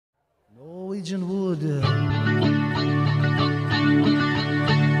Norwegian Wood.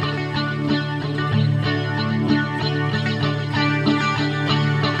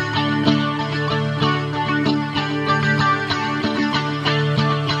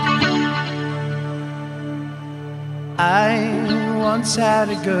 I once had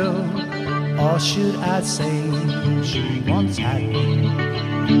a girl, or should I say, she once had me.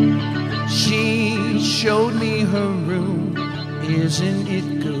 She showed me her room, isn't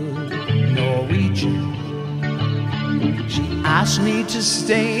it good, Norwegian? She asked me to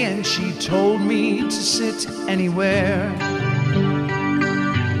stay and she told me to sit anywhere.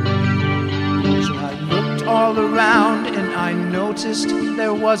 So I looked all around and I noticed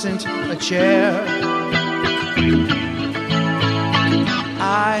there wasn't a chair.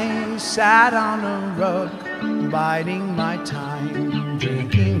 I sat on a rug, biding my time,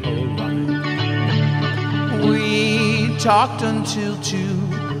 drinking her wine. We talked until 2,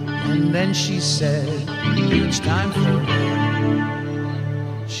 and then she said, it's time for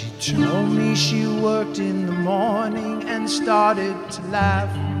bed. She told me she worked in the morning and started to laugh.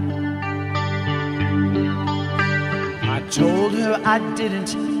 I told her I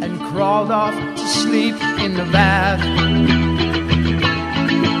didn't and crawled off to sleep in the bath.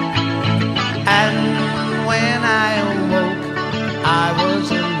 And when I awoke, I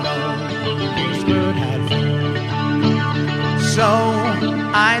was alone, this bird had flown. So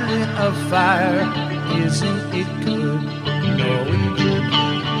I lit a fire, isn't it good, Norwegian?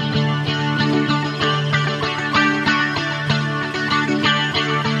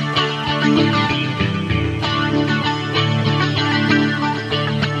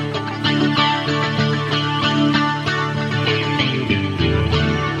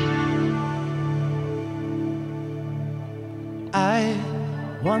 I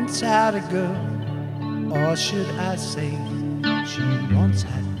once had a girl, or should I say, she once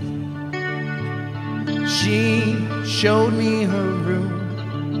had me. She showed me her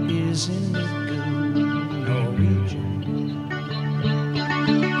room, isn't it good, Norwegian?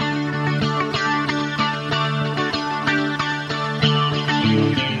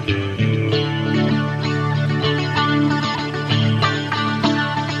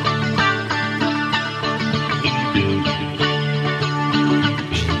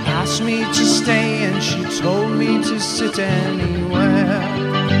 Me to stay and she told me to sit anywhere.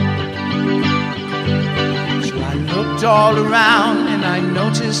 So I looked all around and I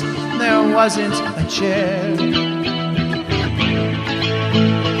noticed there wasn't a chair.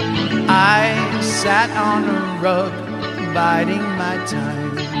 I sat on a rug, biding my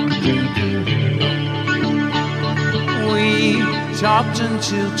time. We talked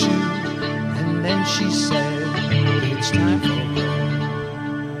until 2, and then she said, it's time for bed.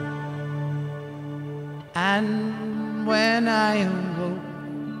 And when I awoke,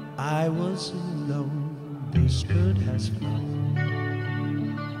 I was alone, this bird has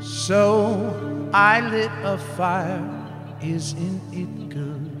flown. So I lit a fire, isn't it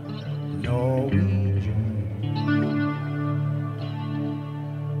good, Norwegian?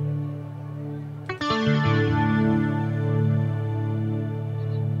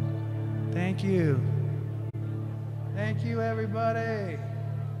 Thank you. Thank you, everybody.